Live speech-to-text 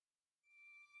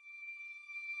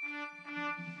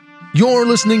You're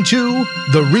listening to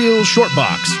The Real Short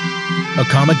Box, a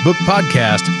comic book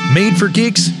podcast made for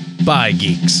geeks by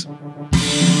geeks.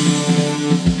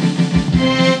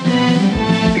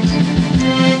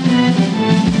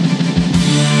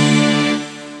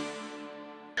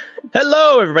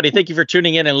 Hello, everybody. Thank you for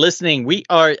tuning in and listening. We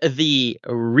are The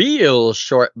Real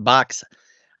Short Box.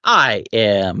 I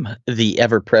am the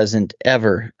ever-present,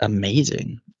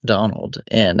 ever-amazing Donald,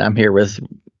 and I'm here with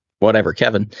whatever,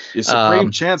 Kevin. Your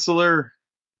Supreme Chancellor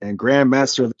and Grand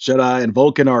Master of the Jedi and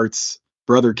Vulcan Arts,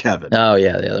 Brother Kevin. Oh,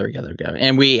 yeah, there we go.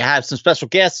 And we have some special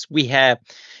guests. We have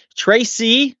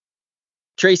Tracy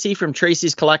from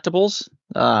Tracy's Collectibles.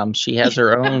 She has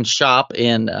her own shop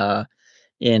in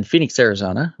Phoenix,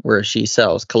 Arizona, where she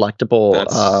sells collectible.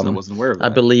 I wasn't aware of that. I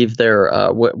believe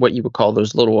they're what you would call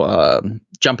those little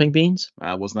jumping beans.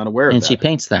 I was not aware of and that. She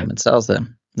paints them and sells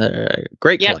them. They're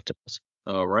great collectibles.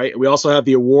 All right. We also have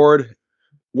the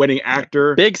award-winning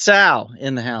actor, Big Sal,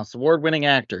 in the house. Award-winning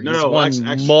actor. He's won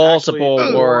actually, multiple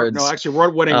awards.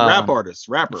 Award-winning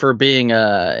rapper for being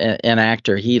an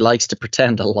actor. He likes to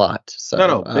pretend a lot.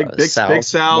 So Big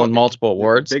Sal won multiple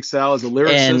awards. Big Sal is a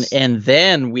lyricist. And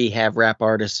then we have rap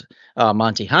artist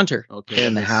Monty Hunter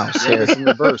in the house here,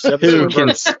 who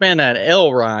can spin an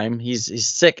ill rhyme. He's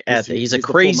sick at it. He's a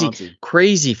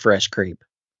crazy fresh creep.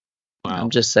 Wow.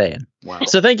 I'm just saying. Wow.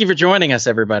 So thank you for joining us,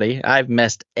 everybody. I've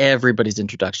messed everybody's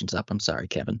introductions up. I'm sorry,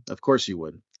 Kevin. Of course you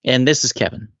would. And this is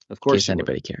Kevin. Of course,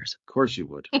 anybody cares. Of course you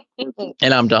would.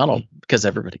 And I'm Donald, because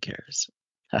everybody cares.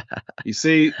 You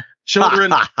see,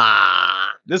 children,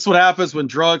 this is what happens when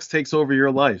drugs takes over your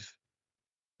life.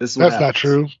 That's not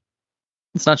true.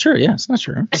 It's not true. Yeah, it's not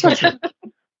true. It's not true.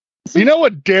 You know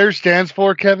what DARE stands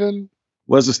for, Kevin?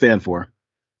 What does it stand for?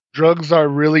 Drugs are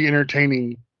really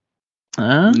entertaining.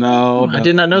 No, I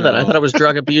did not know that. I thought it was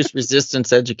drug abuse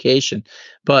resistance education,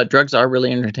 but drugs are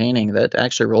really entertaining. That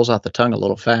actually rolls off the tongue a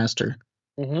little faster.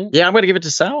 Mm-hmm. Yeah, I'm going to give it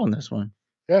to Sal on this one.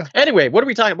 Yeah. Anyway, what are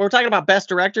we talking about? We're talking about best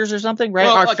directors or something, right?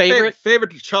 Well, Our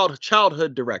favorite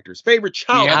childhood directors. Favorite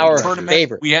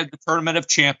favorite. We had the Tournament of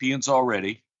Champions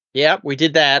already. Yeah, we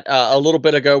did that a little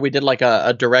bit ago. We did like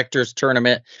a director's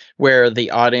tournament where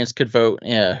the audience could vote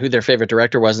who their favorite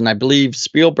director was, and I believe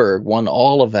Spielberg won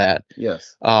all of that.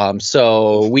 Yes.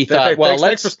 So we thought,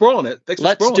 thanks for spoiling it.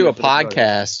 Let's do a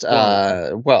podcast.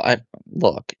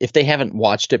 Look, if they haven't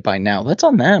watched it by now, that's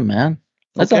on them, man.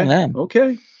 That's on them.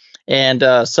 Okay.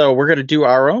 And so we're going to do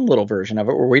our own little version of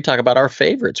it where we talk about our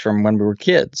favorites from when we were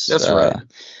kids. That's right.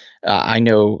 I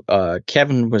know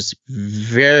Kevin was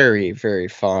very, very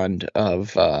fond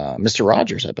of Mr.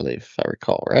 Rogers, I believe, if I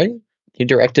recall, right? He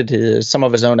directed some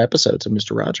of his own episodes of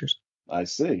Mr. Rogers. I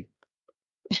see.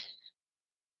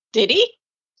 Did he?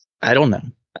 I don't know.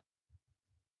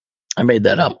 I made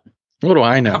that up. What do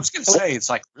I know? I was going to say, it's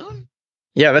like, really?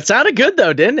 Yeah, that sounded good,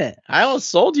 though, didn't it? I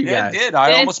almost sold you guys. It did.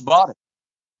 I almost bought it.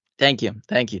 Thank you.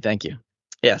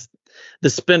 Yes. The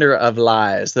spinner of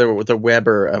lies, the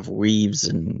weber of weaves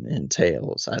and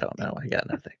tales. I don't know. I got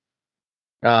nothing.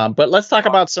 But let's talk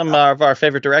about some of our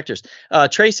favorite directors.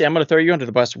 Tracy, I'm going to throw you under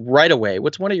the bus right away.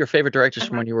 What's one of your favorite directors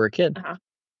from when you were a kid?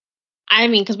 I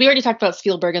mean, because we already talked about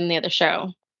Spielberg in the other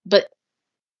show, but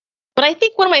I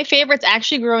think one of my favorites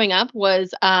actually growing up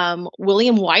was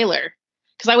William Wyler,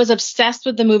 because I was obsessed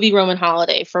with the movie Roman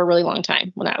Holiday for a really long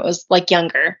time when I was like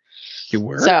younger. You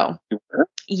were? So,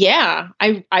 yeah,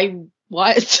 I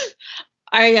was.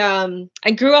 I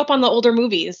grew up on the older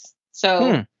movies.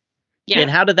 So, yeah. And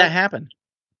how did that happen?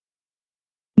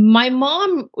 My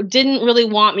mom didn't really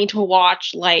want me to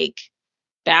watch like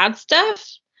bad stuff.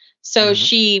 So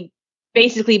she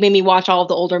basically made me watch all of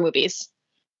the older movies.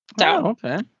 So,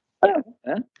 okay.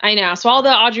 I know. So all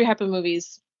the Audrey Hepburn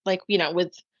movies, like,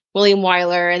 with William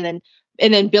Wyler and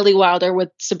then Billy Wilder with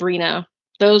Sabrina.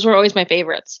 Those were always my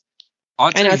favorites.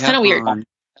 I know, it's kind of weird.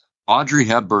 Audrey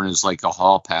Hepburn is like a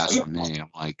hall pass for me. I'm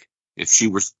like, if she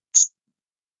was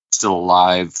still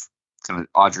alive, kind of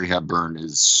Audrey Hepburn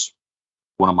is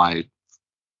one of my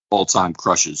all-time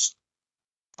crushes.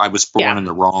 I was born in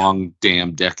the wrong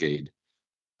damn decade,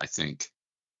 I think.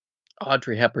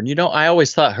 Audrey Hepburn. I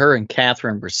always thought her and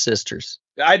Catherine were sisters.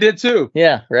 I did too.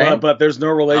 Yeah, right. But there's no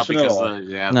relation at all.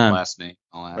 The last name.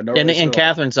 And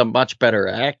Catherine's a much better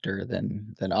actor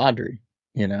than Audrey.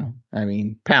 I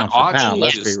mean, pound for pound.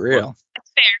 Let's be real.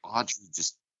 That's fair. Audrey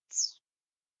just.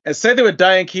 And same thing with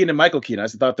Diane Keane and Michael Keane. I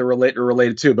thought they were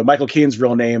related too, but Michael Keane's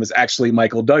real name is actually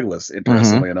Michael Douglas.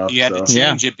 Interestingly enough, he had to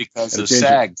change it because of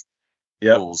SAG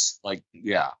rules. Like,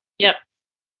 Yep.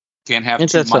 Can't have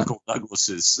two Michael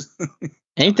Douglases.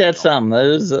 Ain't that something?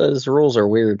 Those rules are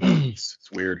weird. It's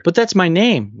weird. But that's my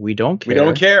name. We don't care. We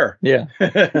don't care. Yeah.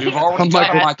 We've already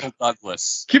got Michael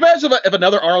Douglas. Can you imagine if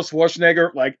another Arnold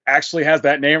Schwarzenegger like actually has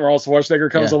that name? Arnold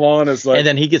Schwarzenegger comes Yeah. along as like, And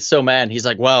then he gets so mad. He's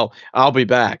like, "Well, I'll be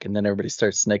back." And then everybody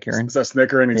starts snickering. it's a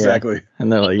snickering exactly.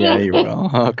 And they're like, "Yeah, you will."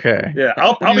 Okay. Yeah,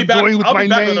 I'll be back. Going with I'll my be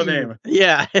back with a name. name.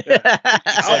 Yeah.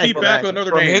 I'll be back with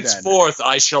another From name. henceforth,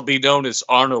 I shall be known as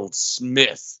Arnold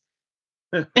Smith.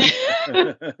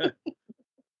 then.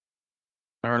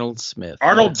 Arnold Smith.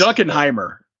 Arnold Yes.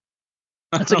 Dunkenheimer.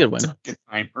 That's a good one.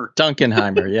 Dunkenheimer.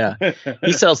 Dunkenheimer. Yeah.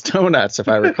 He sells donuts, if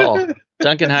I recall.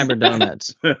 Dunkenheimer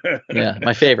donuts. Yeah,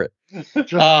 my favorite.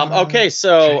 Okay,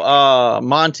 so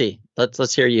Monty,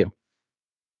 let's hear you.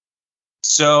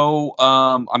 So,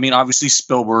 I mean, obviously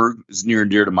Spielberg is near and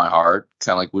dear to my heart.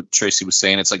 Kind of like what Tracy was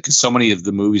saying. It's like 'cause so many of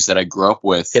the movies that I grew up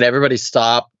with. Can everybody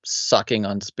stop sucking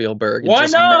on Spielberg? And Why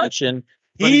just not? mention-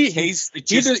 But it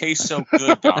just tastes so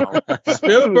good, Donald.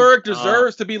 Spielberg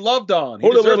deserves to be loved on. He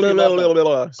deserves to be loved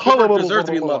on. Spielberg deserves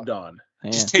to be loved on.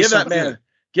 Yeah. Just Give tastes so that man. good.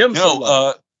 Give him some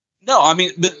love. No, I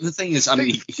mean the thing is, I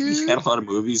mean, he had a lot of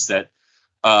movies that,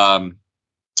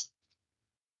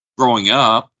 growing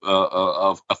up,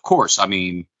 of course, I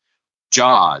mean,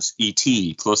 Jaws,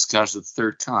 E.T., Close Encounters of the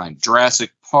Third Kind,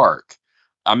 Jurassic Park.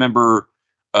 I remember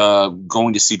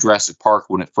going to see Jurassic Park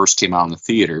when it first came out in the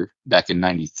theater back in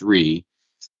 '93,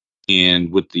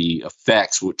 and with the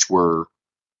effects, which were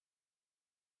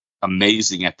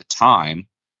amazing at the time.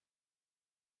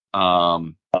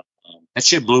 That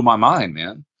shit blew my mind,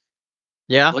 man.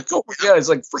 Yeah. Like, oh my god, it's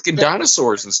like freaking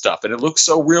dinosaurs and stuff, and it looks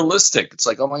so realistic. It's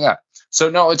like, oh my god. So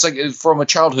no, it's like from a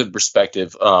childhood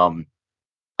perspective, I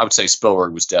would say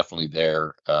Spielberg was definitely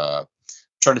there.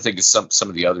 Trying to think of some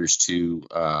of the others too.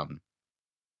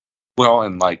 Well,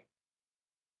 and like,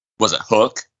 was it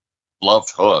Hook?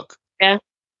 Loved Hook. Yeah.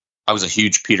 I was a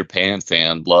huge Peter Pan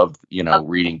fan. Loved,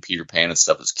 reading Peter Pan and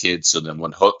stuff as kids. So then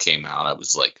when Hook came out, I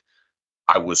was like,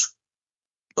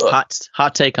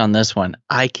 Hot take on this one.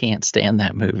 I can't stand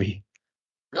that movie.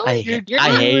 really?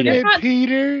 I hate it.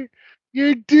 Peter.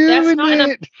 You're doing not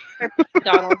enough. it.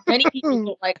 Donald. Many people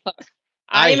don't like Hook.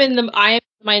 I am in the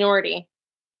minority.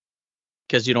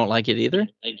 Because you don't like it either?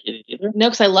 No,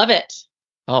 because I love it.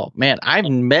 Oh man, I've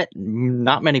met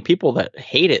not many people that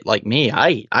hate it like me.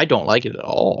 I don't like it at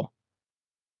all.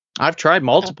 I've tried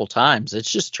multiple times.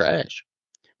 It's just trash.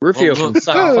 Rufio Well, can look,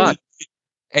 suck fuck.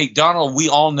 Hey, Donald, we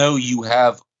all know you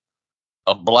have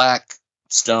a black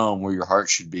stone where your heart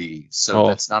should be. So Oh.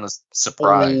 that's not a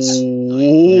surprise.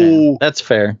 Yeah, that's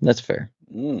fair. That's fair.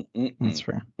 That's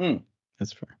fair. Mm.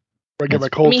 That's fair. I get my I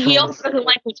cold mean, he from- also doesn't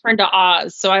like Return to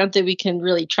Oz, so I don't think we can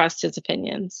really trust his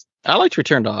opinions. I liked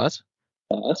Return to Oz.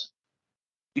 Are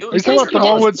you talking about the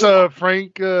one with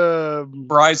Frank?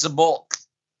 Rise of Bulk.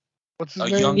 What's his A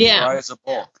name? young Yeah. Rise of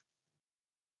Bulk.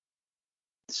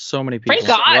 So many people. Frank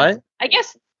Oz. What? I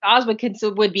guess Oz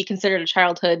would be considered a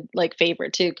childhood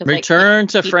favorite too. 'Cause, Return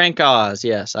to Frank Oz.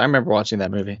 Yes, I remember watching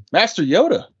that movie. Master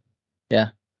Yoda. Yeah.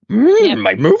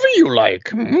 My movie you like.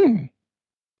 Mm.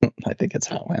 I think that's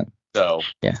how it went. So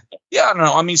Yeah. I don't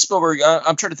know. I mean, Spielberg.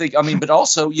 I'm trying to think. I mean, but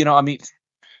also, I mean,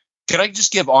 can I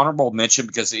just give honorable mention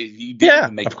because he didn't Yeah,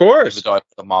 even make of course. Even though I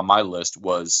put them on my list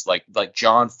was like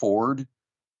John Ford,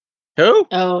 Who?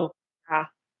 Oh, Mr.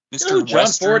 You know who John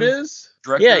Western Ford is?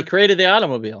 director. Yeah, he created the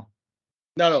automobile.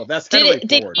 No, that's did Henry it?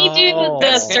 Did Ford. he do Oh. the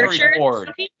That's Henry Searchers?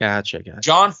 Ford. Gotcha.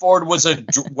 John Ford was a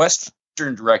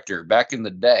Western director back in the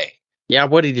day. Yeah,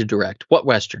 what did he direct? What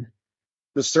Western?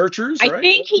 The Searchers, I right?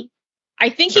 think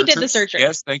he did the Searchers.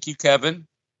 Yes, thank you, Kevin.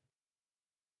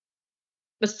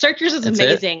 The Searchers is That's it?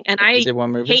 amazing, and He I did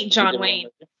one movie. hate John Wayne.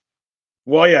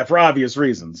 Well, yeah, for obvious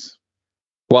reasons.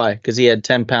 Why? Because he had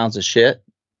 10 pounds of shit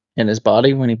in his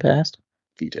body when he passed.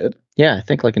 He did. Yeah, I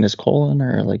think like in his colon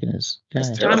or like in his. Yeah,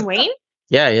 That's John Wayne?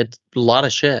 yeah, he had a lot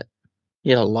of shit.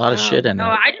 He had a lot of shit in no,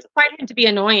 it. I just find him to be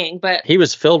annoying, but He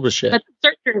was filled with shit. the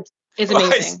Searchers is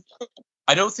amazing.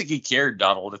 I don't think he cared,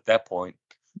 Donald, at that point.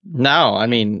 No, I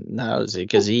mean, no,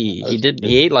 because he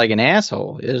ate like an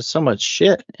asshole. There's so much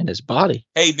shit in his body.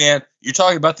 Hey, man, you're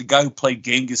talking about the guy who played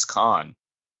Genghis Khan.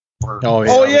 Oh,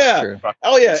 that's yeah. true.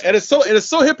 Oh yeah, and it's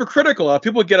so hypocritical.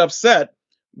 People get upset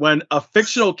when a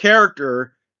fictional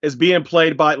character is being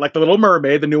played by like the Little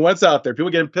Mermaid, the new one's out there.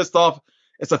 People getting pissed off.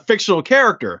 It's a fictional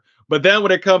character, but then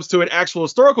when it comes to an actual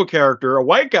historical character, a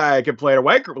white guy can play it, a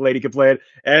white lady can play it,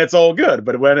 and it's all good.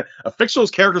 But when a fictional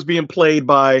character is being played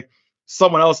by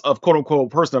someone else of quote unquote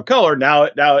person of color, now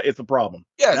it's a problem.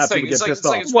 Yeah, Now it's like, people it's get like, pissed it's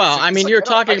like, off. it's Well, like- I mean, it's you're like,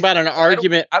 talking about an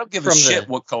argument I don't give a from shit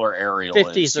the what color Ariel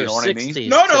 50s is. You or know what I mean? 60s.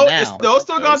 No, to now. it's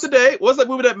still gone today. What's that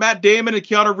movie that Matt Damon and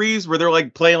Keanu Reeves where they're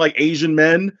like playing like Asian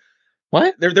men?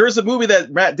 What? There was a movie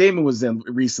that Matt Damon was in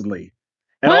recently.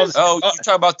 And What? also, you're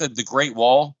talking about the Great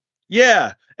Wall?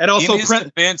 yeah. And also in his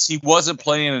defense, he wasn't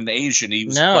playing an Asian. He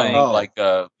was No. playing Oh. like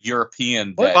a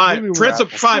European. What? That, Fine, Prince of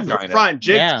China.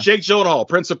 Jake Yeah. Jake Gyllenhaal,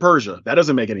 Prince of Persia. That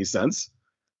doesn't make any sense.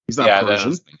 He's not yeah,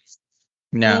 Persian.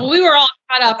 No. We were all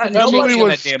caught up in the That Jake movie Gyllenhaal.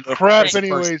 was damn movie. crap Prince of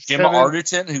Persia. anyways, Gemma Kevin.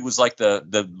 Arterton, who was like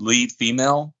the lead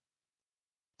female.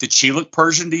 Did she look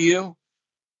Persian to you?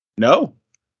 No.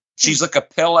 She's like a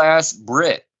pale ass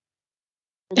Brit.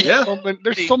 Yeah.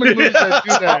 There's so many movies that do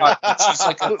that. She's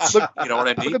like a, Look- you know what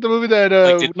I mean? Look at the movie that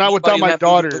Like, did Not Without anybody My in that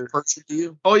movie Daughter. look Persian to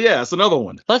you? Oh yeah, it's another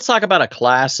one. Let's talk about a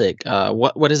classic.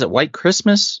 What is it? White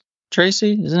Christmas,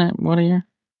 Tracy? Isn't it one of your?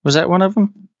 Was that one of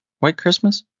them? White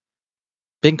Christmas.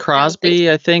 Bing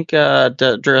Crosby, I think,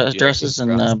 dresses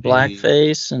in Crosby.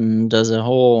 blackface and does a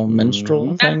whole minstrel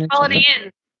Mhm. thing. That's Holiday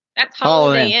Inn. That's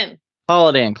Holiday Holiday Inn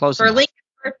Holiday Inn, close for enough. Lincoln's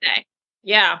birthday.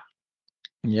 Yeah,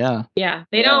 Yeah. yeah.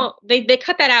 They don't. They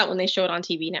cut that out when they show it on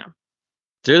TV now.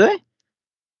 Do they?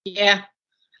 Yeah.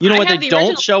 You know I what have they the don't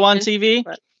original show on version, TV?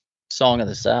 but- Song of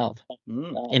the South.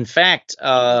 Mm. In fact,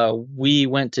 we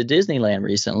went to Disneyland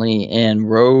recently and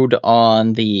rode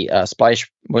on the Splash.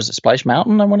 Was it Splash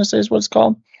Mountain? I want to say is what it's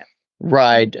called.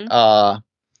 Ride. Mhm.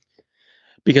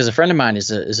 Because a friend of mine is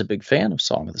a big fan of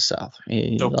Song of the South.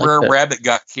 He So liked Brer the- Rabbit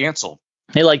got canceled.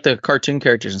 He liked the cartoon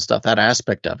characters and stuff, that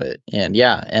aspect of it. And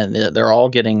yeah, and they're all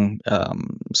getting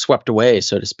swept away,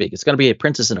 so to speak. It's going to be a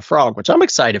Princess and a Frog, which I'm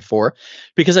excited for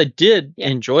because I did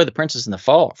enjoy the Princess and the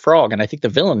Frog. And I think the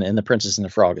villain in the Princess and the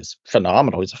Frog is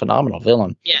phenomenal. He's a phenomenal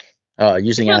villain. Yeah.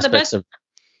 Using One of the aspects best- of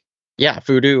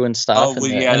voodoo and stuff, Oh, and well,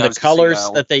 the, yeah, and I the was gonna say,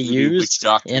 colors that they Voodoo used Witch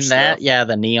Doctor in stuff. that, yeah,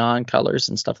 the neon colors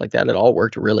and stuff like that, it all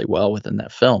worked really well within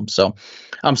that film. So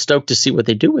I'm stoked to see what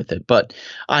they do with it. But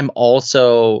I'm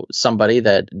also somebody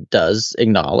that does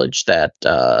acknowledge that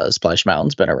Splash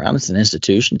Mountain's been around. It's an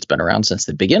institution. It's been around since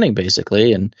the beginning,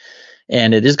 basically, and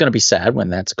it is going to be sad when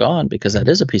that's gone because that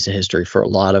is a piece of history for a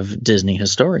lot of Disney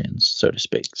historians, so to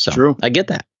speak. So True. I get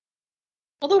that.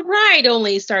 Well, the ride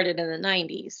only started in the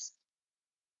 90s.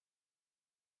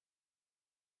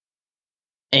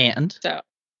 And So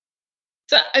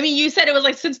I mean, you said it was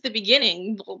like since the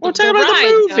beginning. we're talking about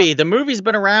the movie. The movie's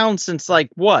been around since like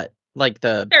what? Like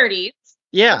the 30s.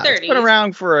 yeah, it's been 30s.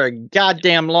 around for a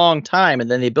goddamn long time, and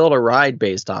then they built a ride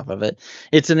based off of it.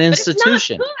 It's an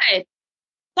institution. But it's not good.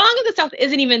 Song of the South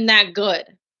isn't even that good.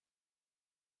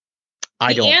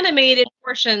 I The don't. animated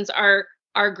portions are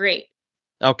great.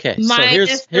 Okay, so minus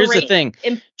here's the the rain. thing,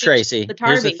 Impeach Tracy. the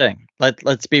Here's the Tarby. thing.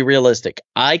 Let's be realistic.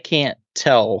 I can't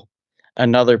tell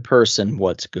another person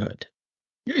what's good.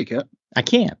 Yeah, you can. I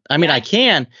can't. I mean,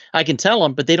 Yeah. I can tell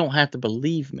them, but they don't have to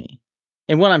believe me.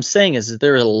 And what I'm saying is that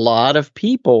there are a lot of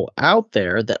people out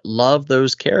there that love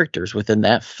those characters within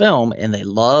that film and they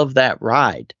love that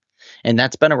ride. And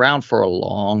that's been around for a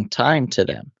long time to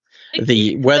them.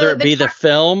 Whether it be the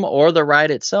film or the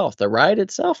ride itself. The ride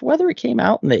itself, whether it came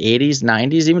out in the 80s,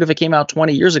 90s, even if it came out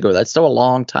 20 years ago, that's still a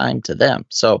long time to them.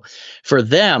 So for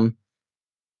them,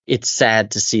 it's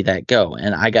sad to see that go.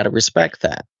 And I got to respect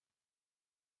that.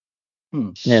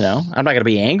 You know, I'm not going to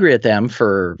be angry at them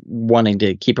for wanting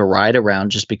to keep a ride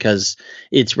around just because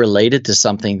it's related to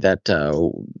something that,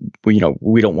 we don't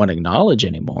want to acknowledge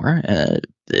anymore.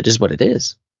 It is what it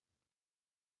is.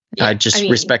 Yeah, I just I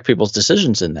mean- respect people's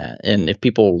decisions in that. And if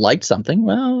people like something,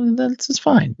 well, that's just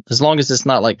fine. As long as it's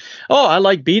not like, oh, I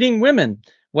like beating women.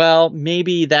 Well,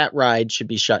 maybe that ride should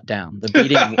be shut down.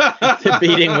 The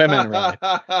beating women ride.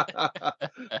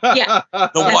 Yeah.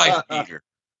 The wife beater.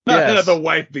 Yes. The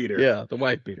wife beater. Yeah, the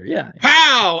wife beater. Yeah.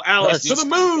 Pow, Alice Let's to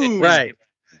the moon. Right.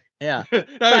 Yeah.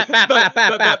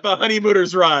 the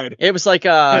honeymooners ride. It was like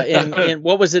in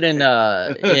what was it in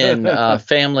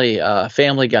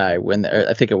Family Guy when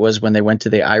I think it was when they went to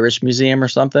the Irish Museum or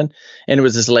something, and it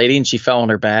was this lady and she fell on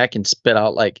her back and spit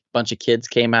out like a bunch of kids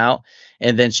came out,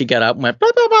 and then she got up and went bah,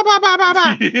 bah, bah, bah, bah, bah,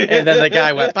 bah. And then the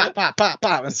guy went pop pop pop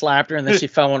pop and slapped her, and then she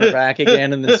fell on her back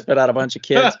again and then spit out a bunch of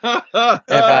kids. If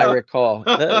I recall,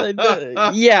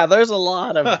 yeah, there's a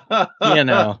lot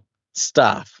of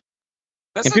stuff.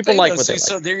 That's And the people thing, like though. what they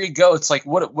So there you go. It's like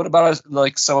what about us,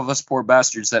 like some of us poor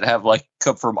bastards that have like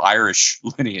come from Irish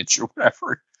lineage or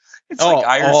whatever. It's like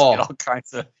Irish get all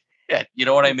kinds of shit. You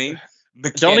know what I mean?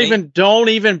 McKinney. Don't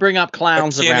even bring up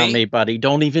clowns McKinney. around me, buddy.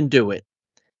 Don't even do it.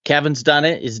 Kevin's done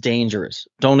it. It's dangerous.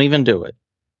 Don't even do it.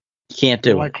 You can't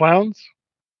do Like it. clowns?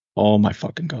 Oh my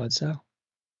fucking God, Sal.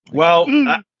 Well,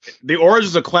 the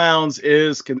origins of clowns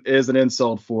is an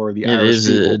insult for the It Irish is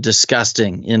people. a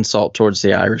disgusting insult towards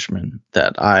the Irishman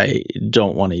that I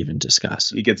don't want to even discuss.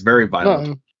 He gets very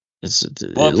violent. It's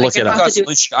Well, look it up. have to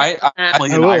do- I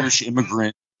played an I will. Irish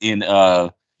immigrant in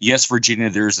Yes, Virginia,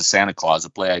 there's a Santa Claus, a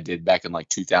play I did back in like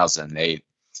 2008.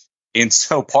 And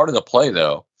so part of the play,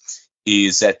 though,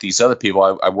 is that these other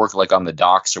people, I work like on the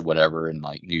docks or whatever in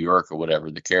like New York or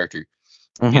whatever, the character,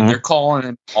 and they're calling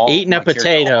him all Eating a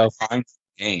potato. all kinds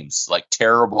of names, like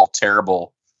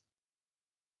terrible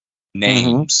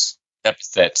names,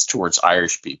 epithets towards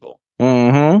Irish people.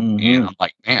 Mm-hmm. And I'm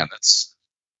like, man, it's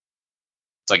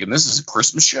like, and this is a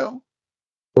Christmas show?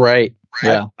 Right.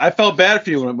 Yeah. I felt bad for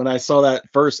you when I saw that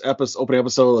first opening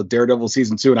episode of Daredevil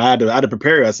season 2, and I had to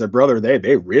prepare you. I said, brother,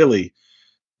 they really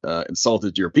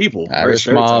insulted your people. Irish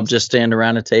mob just stand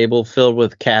around a table filled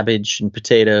with cabbage and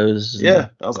potatoes. Yeah.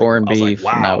 And corned beef.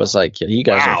 Wow. And I was like, yeah, you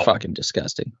guys are fucking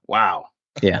disgusting. Wow.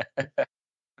 Yeah.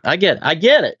 I get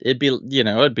it. It'd be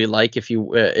like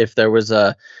if there was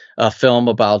a film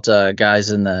about guys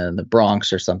in the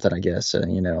Bronx or something, I guess,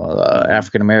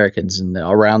 African Americans, and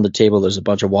around the table there's a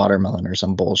bunch of watermelon or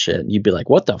some bullshit. You'd be like,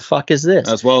 what the fuck is this?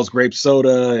 As well as grape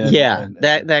soda. And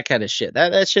that kind of shit.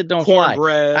 That shit don't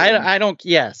cornbread. fly. I don't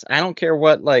care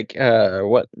what what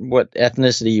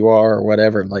ethnicity you are or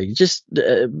whatever. Like, just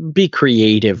be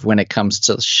creative when it comes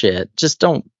to shit. Just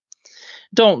don't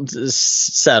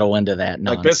settle into that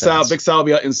nonsense. Like Big Sal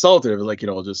be insulted. It was like,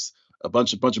 just a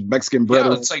bunch of Mexican bread.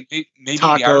 Yeah, it's like maybe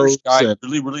the Irish guy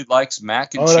really likes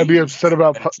mac and cheese. I'd be upset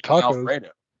about tacos.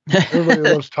 Alfredo. Everybody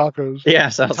loves tacos. Yeah,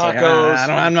 so tacos. Like,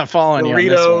 I'm not following you on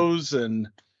this one. Doritos and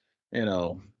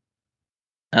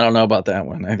I don't know about that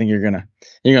one. I think you're gonna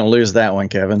lose that one,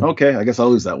 Kevin. Okay, I guess I'll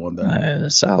lose that one then.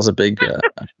 Sal's a big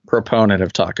proponent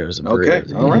of tacos and burritos.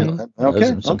 Okay, all right.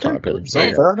 Okay. Tacos. So,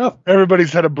 fair enough.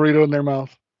 Everybody's had a burrito in their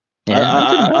mouth.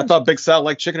 Yeah, I thought Big Sal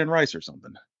liked chicken and rice or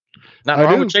something. Not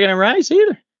wrong with chicken and rice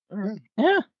either. All right.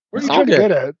 Yeah, what are you trying to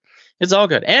get at? It's all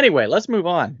good. Anyway, let's move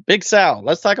on. Big Sal,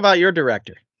 let's talk about your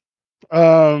director.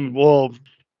 John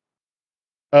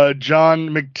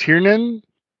McTiernan.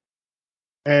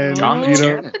 And John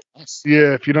McTiernan.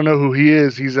 Yeah, if you don't know who he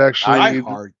is, he's actually Die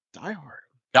Hard,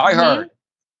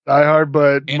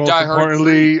 but and most Die Hard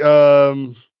importantly,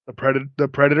 the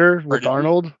Predator with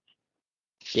Arnold.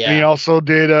 Yeah. And he also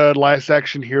did Last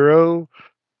Action Hero.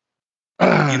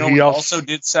 He also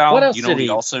did Sal. What else did he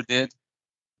also did?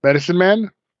 Medicine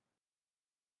Man.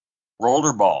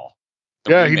 Rollerball.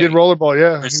 Yeah, he did Rollerball.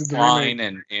 Yeah, Chris Klein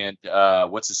and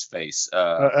what's his face?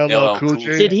 LL Cool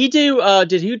J. Did he do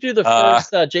the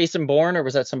first Jason Bourne, or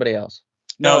was that somebody else?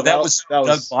 No, that was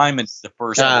Doug Liman, the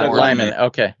first. Lyman.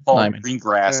 Okay. Paul Lyman.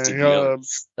 Greengrass did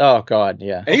Oh God,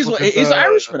 yeah. And he's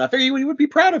Irishman. I figured you would be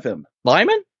proud of him.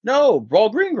 Lyman? No,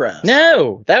 Paul Greengrass.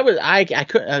 No, that was I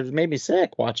couldn't. It made me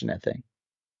sick watching that thing.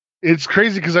 It's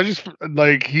crazy because I just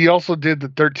he also did the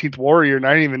 13th Warrior, and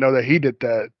I didn't even know that he did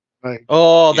that.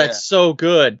 That's so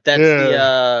good. That's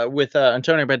the with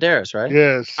Antonio Banderas, right?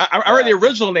 Yes. I read the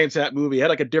original name to that movie. It had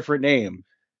like a different name.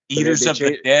 Eaters of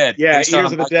the Dead. Yeah,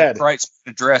 Eaters of the Dead.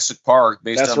 Crichton's Jurassic Park,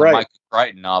 based on the Michael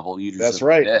Crichton novel. Eaters of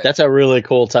the Dead. That's a really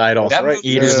cool title. That movie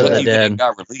Eaters of the Dead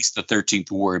got released, the 13th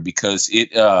Warrior, because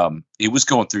it was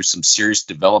going through some serious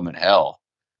development hell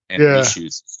and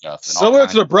issues and stuff. And similar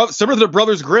to the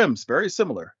Brothers Grimm's, very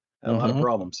similar. Had a lot of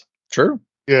problems. True.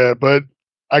 Yeah, but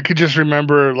I could just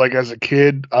remember, as a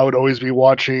kid, I would always be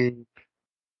watching,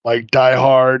 Die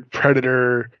Hard,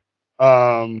 Predator,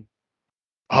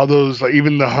 how those,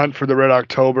 even The Hunt for the Red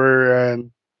October,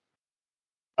 and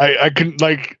I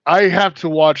have to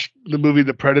watch the movie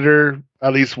The Predator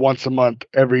at least once a month,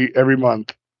 every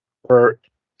month,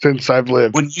 since I've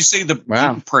lived. When you say the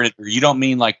Predator, you don't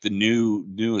mean the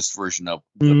newest version of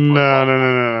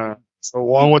No. The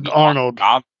one with Arnold.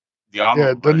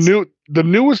 The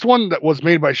newest one that was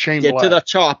made by Shane Black. Get to the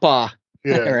chopper.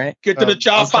 Yeah, right. Get to the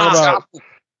chopper.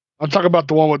 I'm talking about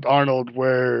the one with Arnold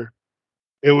where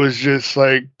it was just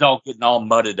all getting all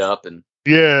mudded up and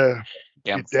get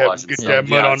that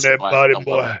mud on that body,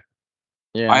 boy.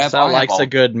 Yeah, Sal likes a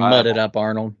good mudded up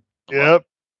Arnold. Yep.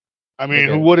 I mean,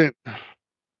 who wouldn't?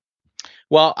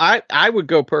 Well, I would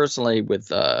go personally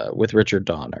with Richard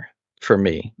Donner for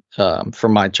me,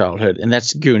 from my childhood, and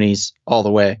that's Goonies all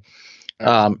the way.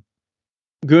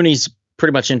 Goonies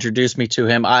pretty much introduced me to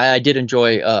him. I did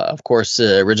enjoy, of course,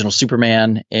 original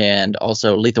Superman and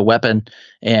also Lethal Weapon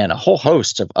and a whole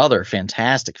host of other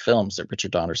fantastic films that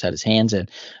Richard Donner's had his hands in.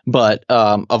 But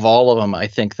of all of them, I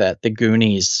think that The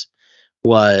Goonies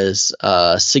was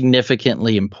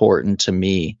significantly important to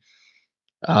me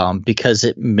because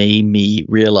it made me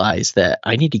realize that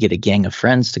I need to get a gang of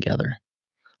friends together.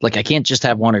 Like I can't just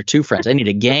have one or two friends. I need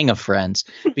a gang of friends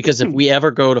because if we ever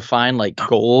go to find like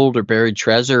gold or buried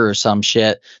treasure or some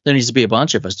shit, there needs to be a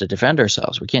bunch of us to defend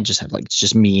ourselves. We can't just have like it's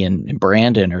just me and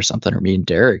Brandon or something, or me and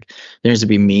Derek. There needs to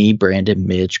be me, Brandon,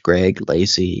 Mitch, Greg,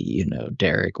 Lacey,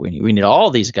 Derek. We need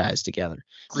all these guys together.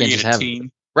 Can't Create just a have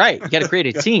team. Right. You got to create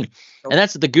a team. And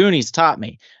that's what the Goonies taught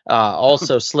me.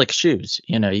 Also slick shoes.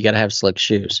 You got to have slick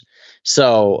shoes.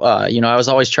 So, I was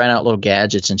always trying out little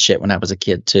gadgets and shit when I was a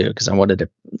kid too, because I wanted to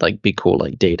like be cool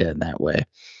like Data in that way.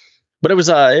 But it was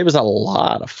a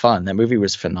lot of fun. That movie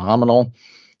was phenomenal.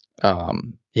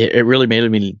 It really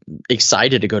made me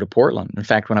excited to go to Portland. In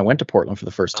fact, when I went to Portland for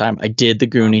the first time, I did the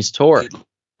Goonies tour. It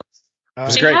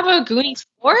was They great. have a Goonies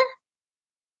tour?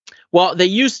 Well, they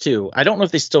used to. I don't know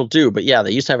if they still do, but yeah,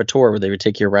 they used to have a tour where they would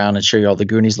take you around and show you all the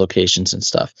Goonies locations and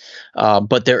stuff.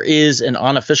 But there is an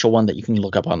unofficial one that you can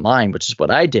look up online, which is what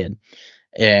I did.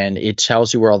 And it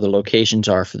tells you where all the locations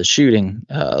are for the shooting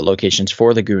locations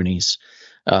for the Goonies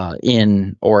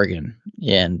in Oregon.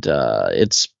 And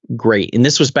it's great. And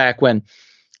this was back when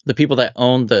the people that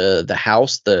owned the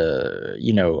house,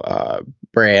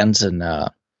 Brands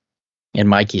and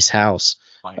Mikey's house,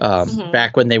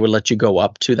 back when they would let you go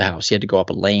up to the house, you had to go up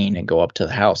a lane and go up to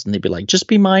the house, and they'd be like, just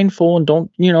be mindful and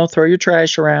don't, throw your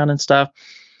trash around and stuff.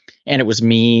 And it was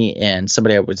me and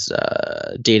somebody I was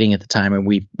dating at the time,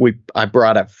 and I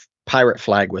brought a pirate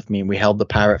flag with me, and we held the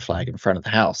pirate flag in front of the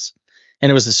house, and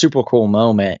it was a super cool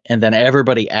moment. And then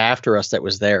everybody after us that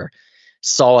was there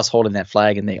saw us holding that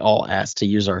flag, and they all asked to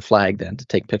use our flag then to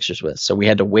take pictures with. So we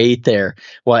had to wait there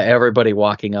while everybody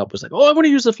walking up was like, "Oh, I want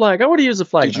to use the flag. I want to use the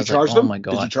flag." Did you And I was charge like, them? Oh my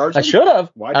god! Did you charge I them? should have.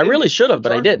 Why I didn't really you? should have,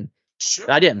 but I Charge didn't.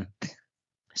 I didn't.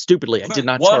 Stupidly, I did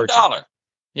not charge them. $1.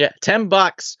 Yeah,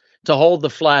 $10 to hold the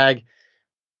flag,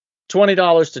 $20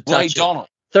 to Well, hey, touch it, Donald,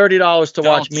 $30 to watch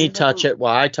Donald, me you touch never- it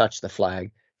while I touch the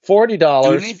flag, do $40.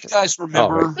 any of you guys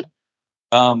remember?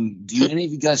 Do any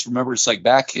of you guys remember? It's like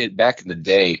back in the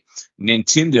day,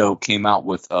 Nintendo came out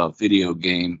with a video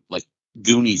game like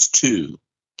Goonies 2.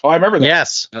 Oh, I remember that.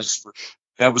 Yes,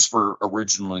 That was for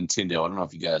original Nintendo. I don't know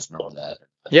if you guys remember that.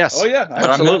 yes. Oh yeah, But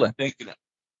Absolutely. I'm not thinking.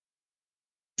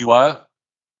 Do I?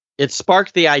 It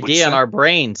sparked the idea in that? our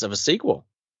brains of a sequel.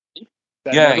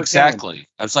 That Yeah, never came. exactly.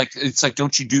 I was like, it's like,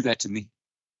 don't you do that to me?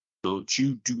 Don't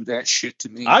you do that shit to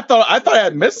me? I thought I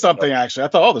had missed something actually. I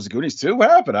thought, oh, there's Goonies too. What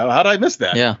happened? How did I miss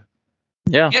that? Yeah.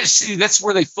 Yeah. Yeah, see, that's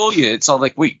where they fool you. It's all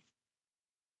like, wait,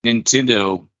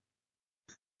 Nintendo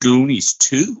Goonies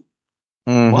 2?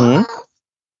 Mhm. What?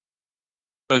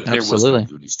 But there was no Absolutely.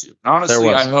 Goonies 2. Honestly, There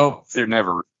was. I hope there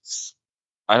never is.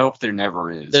 I hope there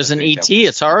never is. There's I an think ET. that was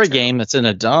It's horror terrible. game that's in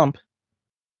a dump.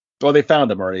 Well, they found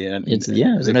them already. And It's in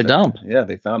a they- dump. Yeah,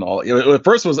 they found all. At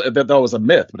first, that was a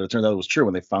myth, but it turned out it was true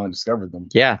when they finally discovered them.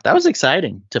 Yeah, that was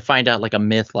exciting to find out like a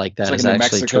myth like that It's like is in New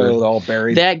actually Mexico, true. all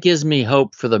buried. That gives me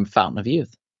hope for the Fountain of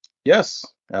Youth. Yes,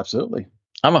 absolutely,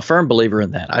 I'm a firm believer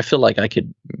in that. I feel like I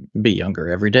could be younger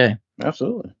every day.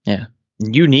 absolutely.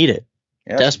 You need it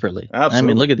Yes. desperately. I Absolutely.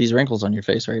 mean, look at these wrinkles on your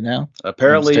face right now.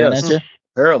 Apparently, I'm staring yes. at you.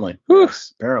 Apparently, Whew.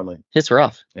 yes. Apparently, It's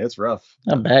rough. it's rough.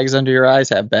 Bags under your eyes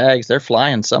have bags. They're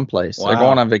flying someplace. They're Wow.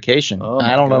 going on vacation. Oh,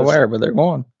 my I don't know goodness. where, but they're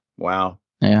going. Wow.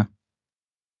 Yeah.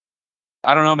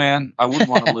 I don't know, man. I wouldn't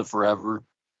want to live forever.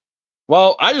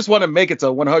 Well, I just want to make it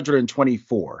to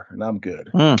 124, and I'm good.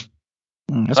 That's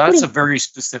That's pretty- a very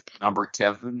specific number,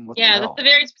 Kevin. What the Yeah, hell? that's a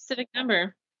very specific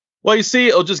number. Well, you see,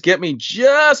 it'll just get me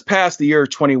just past the year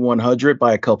 2100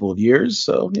 by a couple of years,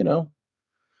 so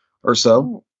or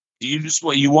so. You just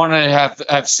what you want to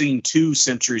have seen 2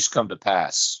 centuries come to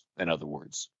pass. In other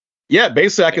words, Yeah,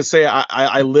 basically, I could say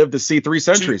I lived to see 3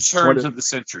 centuries: 2 turns of the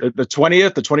century. the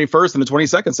 20th, the 21st, and the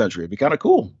 22nd century. It'd be kind of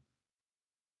cool.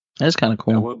 That's kind of That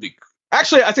cool. would be.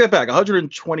 Actually, I take it back.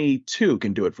 122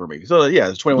 can do it for me. So yeah,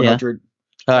 it's 2100.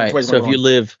 All right. So if you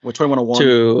live Well, 2101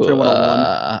 to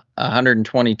 2101.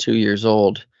 122 years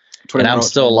old and 21, I'm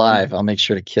still 21. alive, I'll make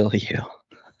sure to kill you.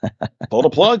 Pull the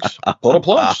plug. Pull the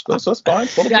plug. That's fine.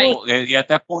 Pull the Right. plug. Well, yeah, at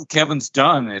that point, Kevin's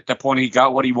done. At that point, he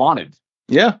got what he wanted.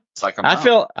 Yeah. It's like I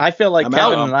feel like I'm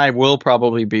Kevin out. and I will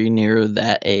probably be near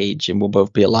that age, and we'll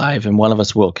both be alive, and one of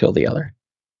us will kill the other.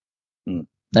 Hmm.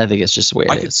 I think it's just the way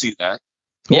I it could is. see that.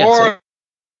 Yeah, Or so-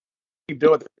 you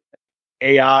do it.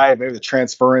 AI, maybe the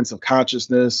transference of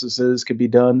consciousnesses could be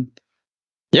done.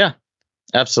 yeah,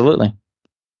 absolutely.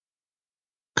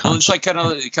 Well, it's like kind of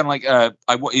like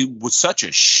it was such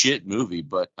a shit movie,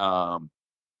 but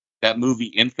that movie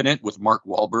Infinite with Mark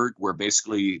Wahlberg, where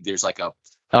basically there's like a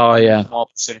Oh yeah. small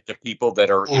percentage of people that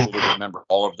are able to remember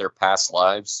all of their past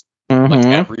lives, like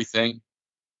Mhm. everything,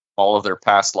 all of their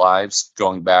past lives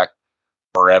going back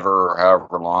forever or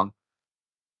however long.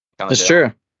 Kinda It's deal.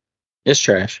 true. It's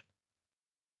trash.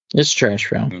 It's trash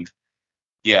film.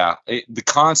 Yeah, the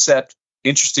concept,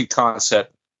 interesting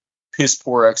concept, piss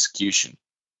poor execution.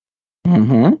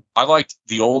 Mm-hmm. I liked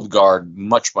the old guard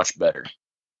much better.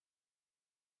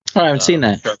 I haven't seen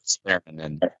that.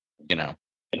 And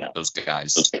those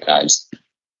guys.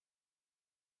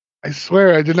 I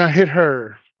swear I did not hit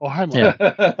her. Oh, hi, Mark.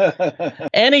 Yeah.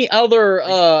 Any other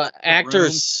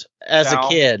actors as a Sal.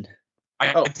 kid?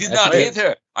 I did not hit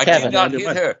her. I did not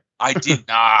hit her. I did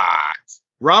not.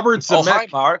 Robert Oh, hi,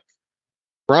 Zemeckis. Mark.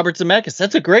 Robert Zemeckis.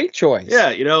 That's a great choice. Yeah,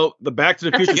 the Back to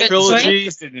the That's a Future good trilogy,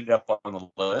 Just ended up on the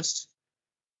list.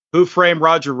 Who Framed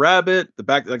Roger Rabbit, the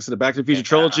Back to the Future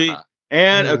trilogy,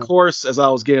 and Yeah. of course, as I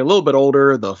was getting a little bit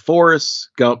older, the Forrest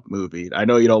Gump movie. I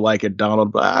know you don't like it,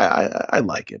 Donald, but I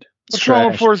like it. It's What's wrong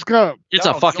with trash. Forrest Gump? It's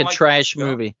Donald, a you don't fucking like trash Forrest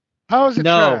Gump? movie. How is it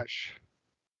No. trash?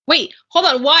 Wait, hold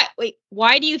on.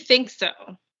 Why do you think so?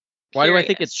 Why do I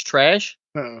think Curious. it's trash?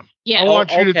 I Yeah.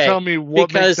 want you to okay. tell me what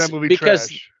Because makes that movie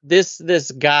trash.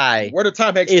 this guy Where did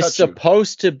Tom Hanks is touch you?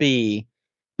 supposed to be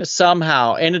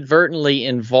somehow inadvertently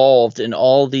involved in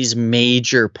all these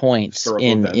major points Historical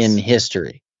in events.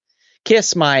 history.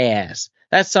 Kiss my ass.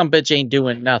 That sumbitch ain't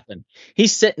doing nothing.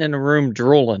 He's sitting in a room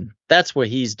drooling. That's what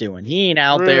he's doing. He ain't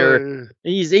out there.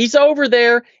 Really? He's over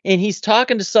there and he's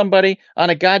talking to somebody on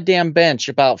a goddamn bench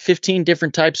about 15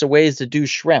 different types of ways to do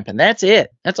shrimp. And that's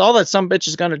it. That's all that sumbitch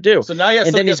is going to do. So now you have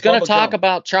And then he's going to talk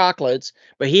about chocolates,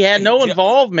 but he had no Yeah.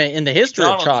 involvement in the history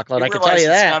of Donald, chocolate. you I can tell realize you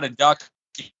that. It's not a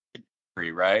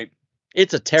documentary, right?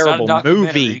 It's a It's not a terrible documentary.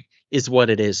 movie is what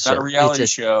it is. It's not a sir. reality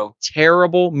It's a show.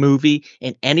 terrible movie.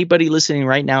 And anybody listening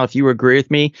right now, if you agree with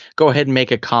me, go ahead and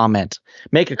make a comment.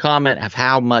 Make a comment of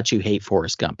how much you hate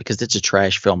Forrest Gump because it's a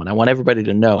trash film. And I want everybody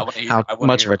to I know wanna hear- how I wanna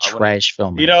much hear- of a I wanna- trash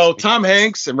film it You is. know, Tom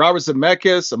Hanks and Robert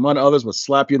Zemeckis, among others, would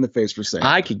slap you in the face for saying.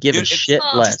 I could give a Dude, it's- shit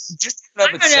Oh, less. Just I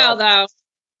don't know though.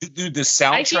 Dude, the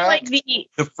I feel soundtrack, like the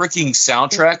the freaking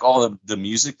soundtrack, all of the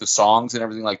music, the songs, and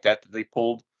everything like that they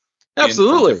pulled. in from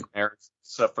Absolutely. different eras,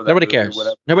 stuff for that Nobody movie or cares.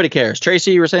 whatever. Nobody cares.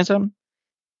 Tracy, you were saying something?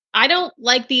 I don't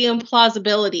like the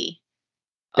implausibility.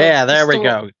 of Yeah, the there we story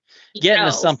go. Getting to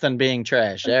itself. something being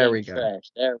trash. There we go.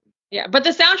 Yeah, but the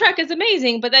soundtrack is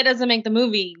amazing, but that doesn't make the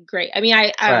movie great. I mean, I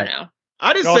Right. don't know.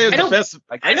 I didn't No, say it was I the don't- best.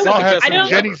 I I guess know Y'all the have best I some don't-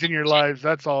 movie ever. Jennies in your lives.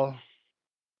 That's all.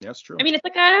 That's true. I mean, it's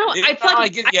like I don't. Yeah, It's no, like I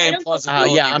get yeah,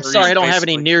 implausibility. Yeah, I'm where sorry. I he's don't have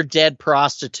any basically- near-dead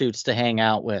prostitutes to hang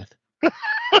out with.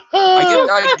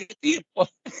 I get the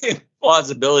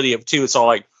implausibility of too. It's all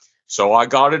like, so I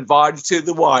got invited to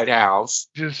the White House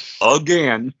Just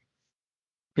again.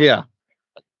 Yeah.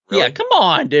 Really? Yeah, come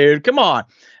on, dude. Come on.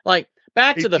 Like,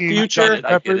 Back to the 18 Future. I get it.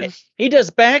 peppers. He does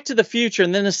Back to the Future,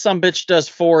 and then this sumbitch does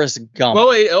Forrest Gump. Well,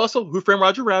 wait, also, Who Framed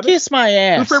Roger Rabbit? Kiss my Who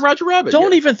ass. Framed Roger Rabbit?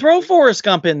 Don't Yeah. even throw Forrest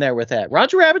Gump in there with that.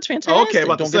 Roger Rabbit's fantastic. Okay,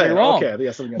 about to don't say. get me wrong. Okay,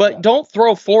 yeah, something against But that. don't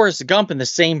throw Forrest Gump in the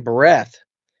same breath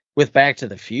with Back to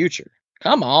the Future.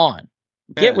 Come on.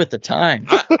 Get Yeah. with the time.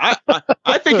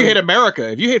 I think you hate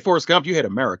America. If you hate Forrest Gump, you hate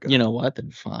America. You know what?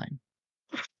 Then fine.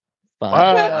 Fine.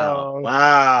 Wow.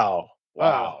 Wow.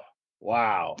 Wow.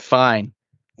 Wow. Fine.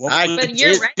 Well, But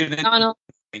you're right, Donald.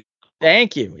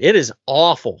 Thank you. It is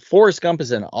awful. Forrest Gump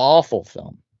is an awful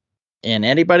film. And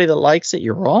anybody that likes it,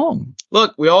 you're wrong.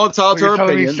 Look, we all entitled to You're our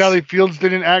telling me opinions. Sally Fields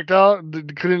couldn't act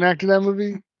in that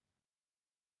movie?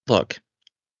 Look,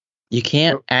 you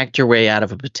can't act your way out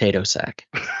of a potato sack.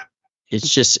 It's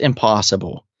just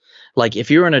impossible. Like,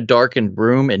 if you're in a darkened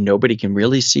room and nobody can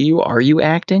really see you, are you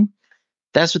acting?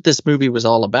 That's what this movie was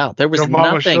all about. There was Your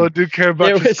mama nothing. sure do care about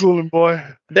there your was- schooling, boy.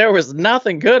 There was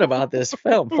nothing good about this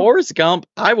film. Forrest Gump,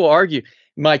 I will argue,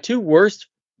 my two worst,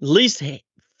 least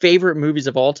favorite movies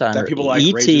of all time that are people like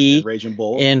E.T. Raging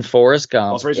Bull. and Forrest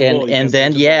Gump. Also Raging Bull, you And can't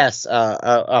then, stand it. yes,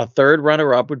 a third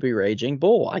runner-up would be Raging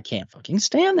Bull. I can't fucking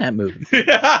stand that movie.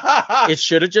 It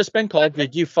should have just been called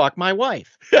 "Did You Fuck My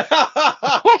Wife?"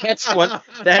 That's what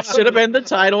that should have been the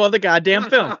title of the goddamn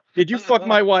film. Did you fuck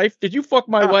my wife? Did you fuck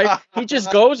my wife? He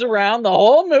just goes around the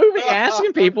whole movie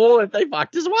asking people if they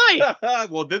fucked his wife.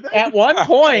 Well, did they? At one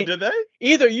point, Did they?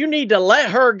 either you need to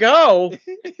let her go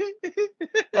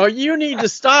or you need to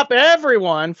stop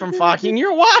everyone from fucking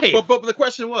your wife. But the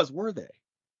question was, were they?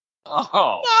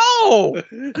 Oh. No,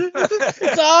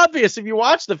 it's obvious if you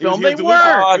watch the He was- film, he was they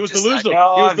delusional. weren't. He was delusional.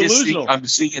 No, He was I'm just seeing- delusional. I'm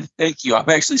seeing. Thank you. I'm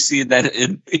actually seeing that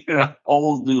in a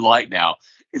whole new light now.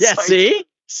 It's Yeah, like-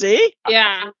 see?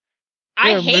 Yeah.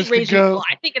 I Yeah, hate Mr. Raging Gump. Bull.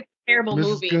 I think it's a terrible Mrs.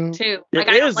 movie Gump. too. It Like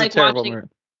I don't is like a terrible watching. movie.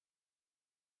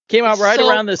 Came out It's right so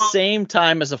around the wrong. same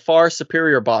time as a far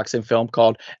superior boxing film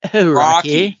called Rocky.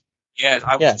 Rocky. Yeah,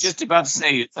 I was Yes. just about to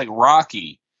say it's like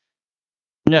Rocky.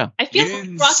 Yeah. I feel You like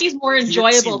didn't Rocky's more You didn't see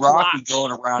enjoyable to Rocky watch.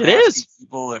 going around It asking is.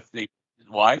 people if they his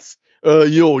wife.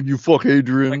 Yo, you fuck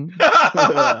Adrian.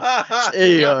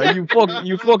 Hey, you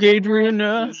fuck Adrian.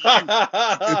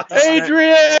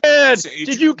 Adrian,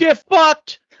 did you get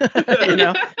fucked? You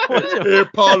know? Hey,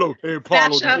 Apollo.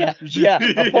 Gotcha. Yeah,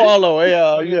 Apollo.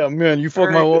 Yeah, man, you fuck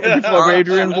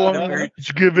Adrian, boy. Did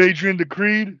you give Adrian the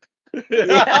creed? And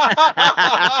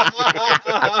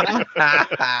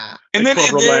then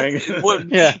what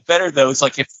Yeah. better though is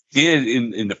like if he did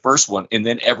in the first one, and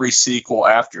then every sequel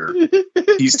after,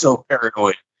 he's still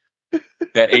paranoid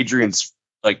that Adrian's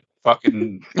like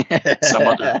fucking some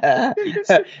other.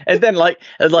 And then like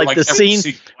the every scene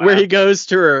sequel where he after. goes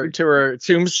to her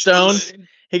tombstone.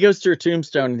 He goes to her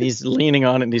tombstone and he's leaning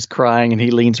on it and he's crying and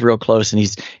he leans real close and he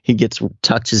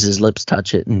touches his lips,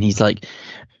 touch it, and he's like,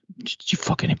 "Did you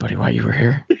fuck anybody while you were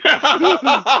here?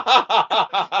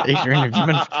 Adrian,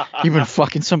 have you been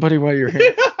fucking somebody while you're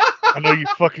here?" I know you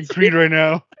fucking creed right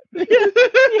now.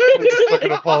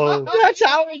 Fucking Apollo. That's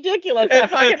how ridiculous that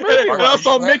fucking movie And was.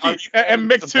 also Mickey and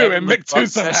Mick too, and Mick too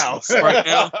somehow. Right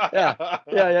now.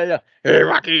 Yeah. Hey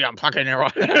Rocky, I'm fucking you.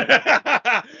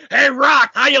 Hey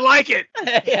Rock, how you like it?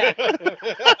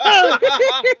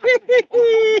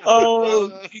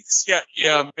 Oh,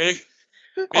 yeah, Mick.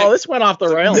 Oh, this went off the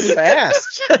rails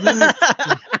fast.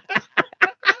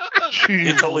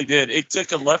 It totally did. It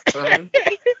took a left turn.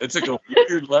 It took a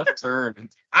weird left turn.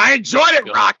 I enjoyed it,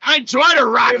 Rock.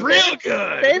 Real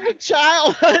good. Favorite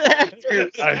childhood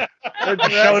actors. I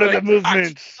showed her the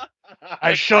movements.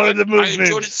 I showed her the I enjoyed it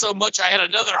movements. so much I had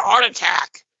another heart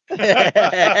attack.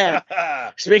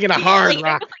 Speaking of hard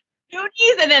rock,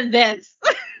 Goonies and then this.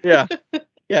 yeah,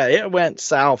 it went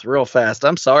south real fast.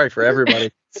 I'm sorry for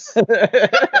everybody.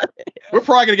 We're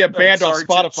probably gonna get banned on Sorry,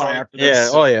 Spotify sorry. after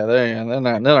this. Yeah, oh yeah, they're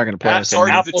not going to play us Sorry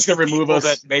anymore. to the Apple two can remove people us.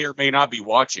 that may or may not be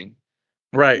watching.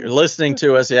 Right, listening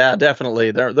to us, yeah,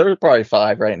 definitely. There's probably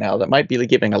 5 right now that might be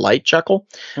giving a light chuckle.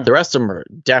 The rest of them are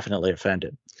definitely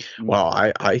offended. Well,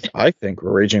 I think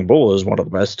Raging Bull is one of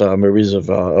the best movies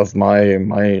of my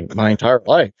entire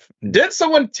life. Did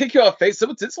someone take you off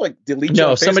Facebook? Did someone delete you No,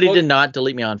 on somebody Facebook? did not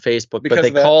delete me on Facebook, Because but they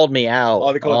of that? called me out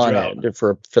Oh, they called on you it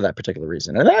for that particular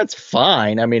reason, and that's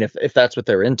fine. I mean, if that's what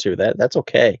they're into, that's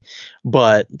okay.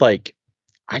 But like,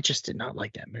 I just did not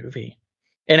like that movie,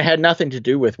 and it had nothing to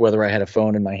do with whether I had a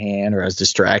phone in my hand or I was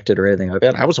distracted or anything like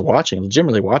that. I was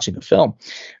legitimately watching the film,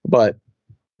 but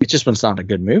it just was not a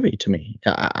good movie to me.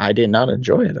 I did not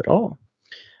enjoy it at all.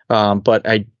 But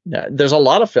there's a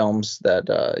lot of films that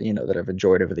that I've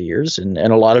enjoyed over the years, and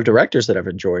a lot of directors that I've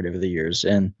enjoyed over the years,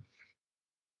 and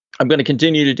I'm going to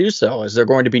continue to do so. As there are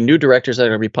going to be new directors that are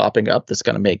going to be popping up, that's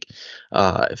going to make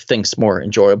things more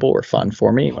enjoyable or fun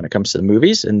for me when it comes to the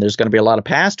movies. And there's going to be a lot of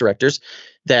past directors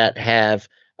that have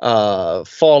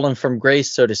fallen from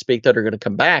grace, so to speak, that are going to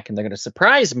come back and they're going to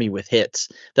surprise me with hits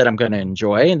that I'm going to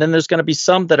enjoy. And then there's going to be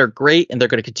some that are great and they're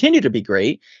going to continue to be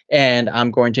great, and I'm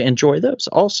going to enjoy those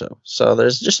also. So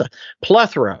there's just a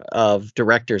plethora of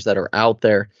directors that are out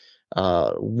there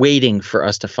waiting for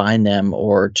us to find them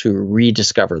or to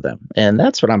rediscover them, and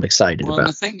that's what I'm excited Well, about.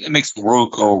 the thing that makes the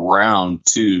world go round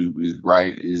too,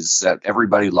 right, is that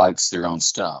everybody likes their own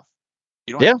stuff.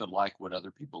 You don't Yeah. have to like what other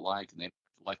people like, and they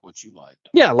like what you like.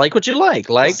 Yeah, like what you like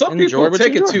Some enjoy people what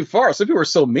take you it enjoy. too far. Some people are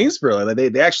so mean-spirited.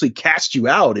 Like they actually cast you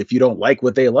out if you don't like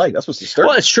what they like. That's what's disturbing.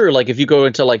 Well, it's true. Like if you go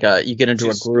into you get into a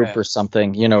Just group or stress.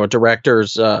 something, a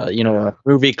director's, a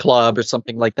movie club or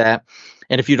something like that.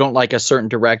 And if you don't like a certain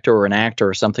director or an actor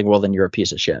or something, well, then you're a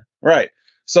piece of shit. Right.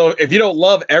 So if you don't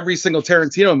love every single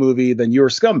Tarantino movie, then you're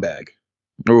a scumbag.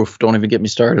 Oof, don't even get me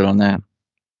started on that.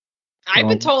 I've Well-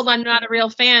 been told I'm not a real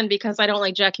fan because I don't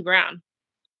like Jackie Brown.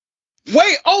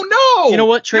 Wait, oh no! You know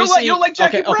what, You don't Tracy? you don't like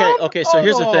Jackie Okay, Brown? okay, so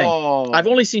here's the thing. Oh. I've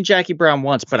only seen Jackie Brown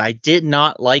once, but I did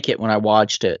not like it when I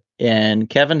watched it. And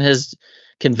Kevin has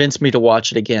convinced me to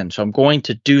watch it again. So I'm going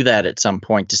to do that at some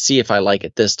point to see if I like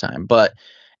it this time. But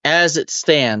as it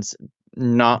stands,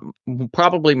 not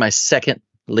probably my second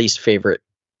least favorite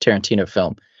Tarantino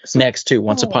film, next to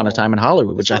Once Upon a Time in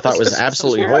Hollywood, which I thought was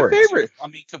absolutely my horrid. favorite. I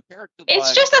mean, compared to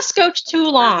It's just a scotch too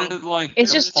long.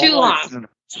 It's just too long.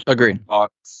 Agreed.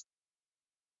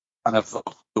 Kind of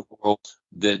the world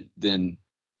than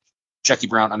Jackie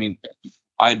Brown. I mean,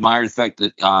 I admire the fact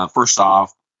that first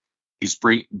off, he's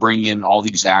bringing in all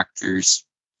these actors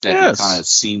that Yes. have kind of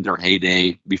seen their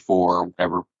heyday before, or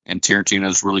whatever. And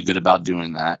Tarantino's really good about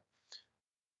doing that,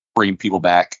 bringing people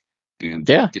back and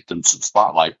Yeah. get them some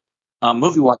spotlight.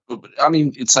 Movie wise, I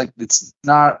mean, it's like it's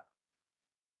not.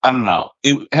 I don't know.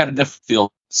 It had enough feel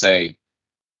to say,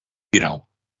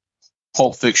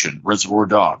 Pulp Fiction, Reservoir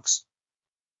Dogs,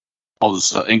 all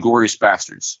those Inglourious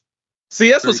Bastards. See,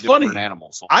 that's Very what's funny. different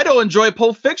animals. I don't enjoy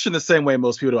Pulp Fiction the same way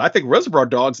most people do. I think Reservoir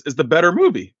Dogs is the better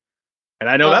movie. And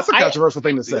I know that's a I- controversial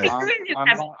thing to say.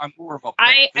 I'm more of a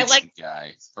I Pulp like- Fiction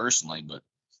guy personally, but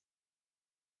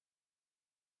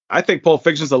I think Pulp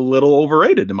Fiction's a little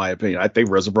overrated, in my opinion. I think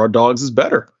Reservoir Dogs is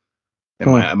better, in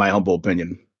my humble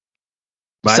opinion.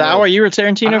 But I Sal, know- are you a I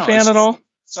don't Tarantino know, fan it's at all?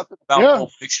 something about Yeah.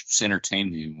 Pulp Fiction just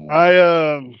entertained me more.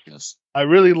 Yes. I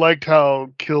really liked how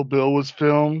Kill Bill was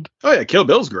filmed. Oh yeah, Kill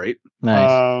Bill's great. Nice.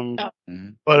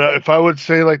 Mhm. But if I would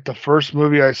say like the first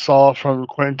movie I saw from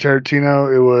Quentin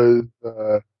Tarantino,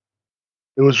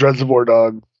 it was Reservoir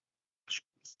Dogs.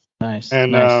 Nice.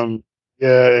 And nice.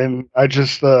 yeah, and I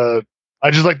just like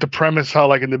the premise how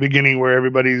like in the beginning where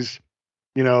everybody's,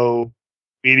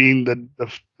 meeting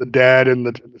the dad and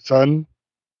the son.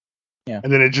 Yeah.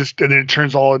 And then it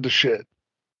turns all into shit.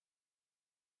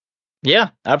 Yeah,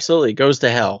 absolutely. Goes to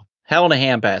hell. Hell in a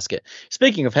handbasket.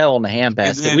 Speaking of hell in a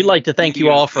handbasket, then, we'd like to thank you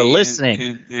all for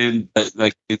listening. And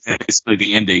like it's basically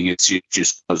the ending. It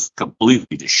just goes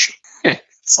completely to shit.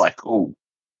 It's like, oh,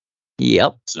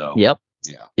 Yep. so Yep.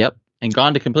 yeah. Yep. And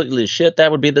gone to completely to shit.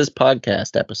 That would be this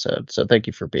podcast episode. So thank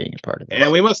you for being a part of it.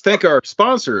 And we must thank our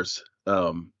sponsors,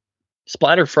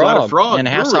 Splatter Frog, Frog and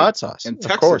Half's Brewery Hot Sauce. in of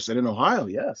Texas course. and in Ohio.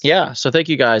 Yes. Yeah. So thank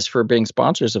you guys for being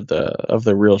sponsors of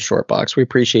the Real Short Box. We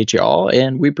appreciate you all,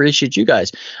 and we appreciate you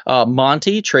guys.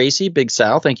 Monty, Tracy, Big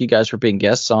Sal, thank you guys for being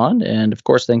guests on, and of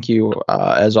course, thank you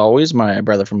as always, my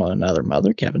brother from another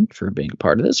mother, Kevin, for being a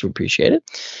part of this. We appreciate it,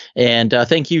 and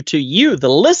thank you to you, the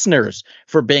listeners,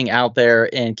 for being out there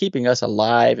and keeping us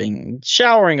alive and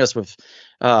showering us with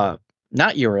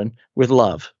not urine, with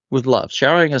love. With love,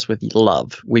 showering us with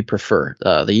love. We prefer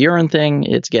the urine thing.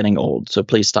 It's getting old, so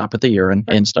please stop with the urine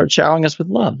and start showering us with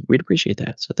love. We'd appreciate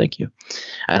that. So thank you.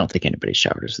 I don't think anybody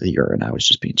showered us with the urine. I was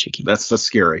just being cheeky. That's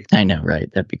scary. I know, right?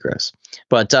 That'd be gross.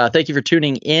 But thank you for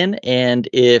tuning in. And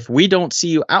if we don't see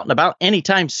you out and about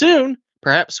anytime soon,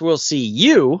 perhaps we'll see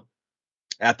you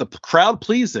At the crowd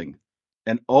pleasing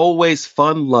and always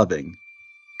fun loving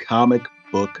comic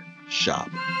book shop.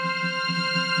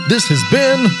 This has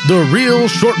been The Real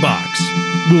Short Box.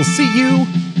 We'll see you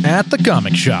at the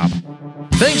comic shop.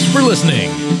 Thanks for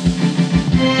listening.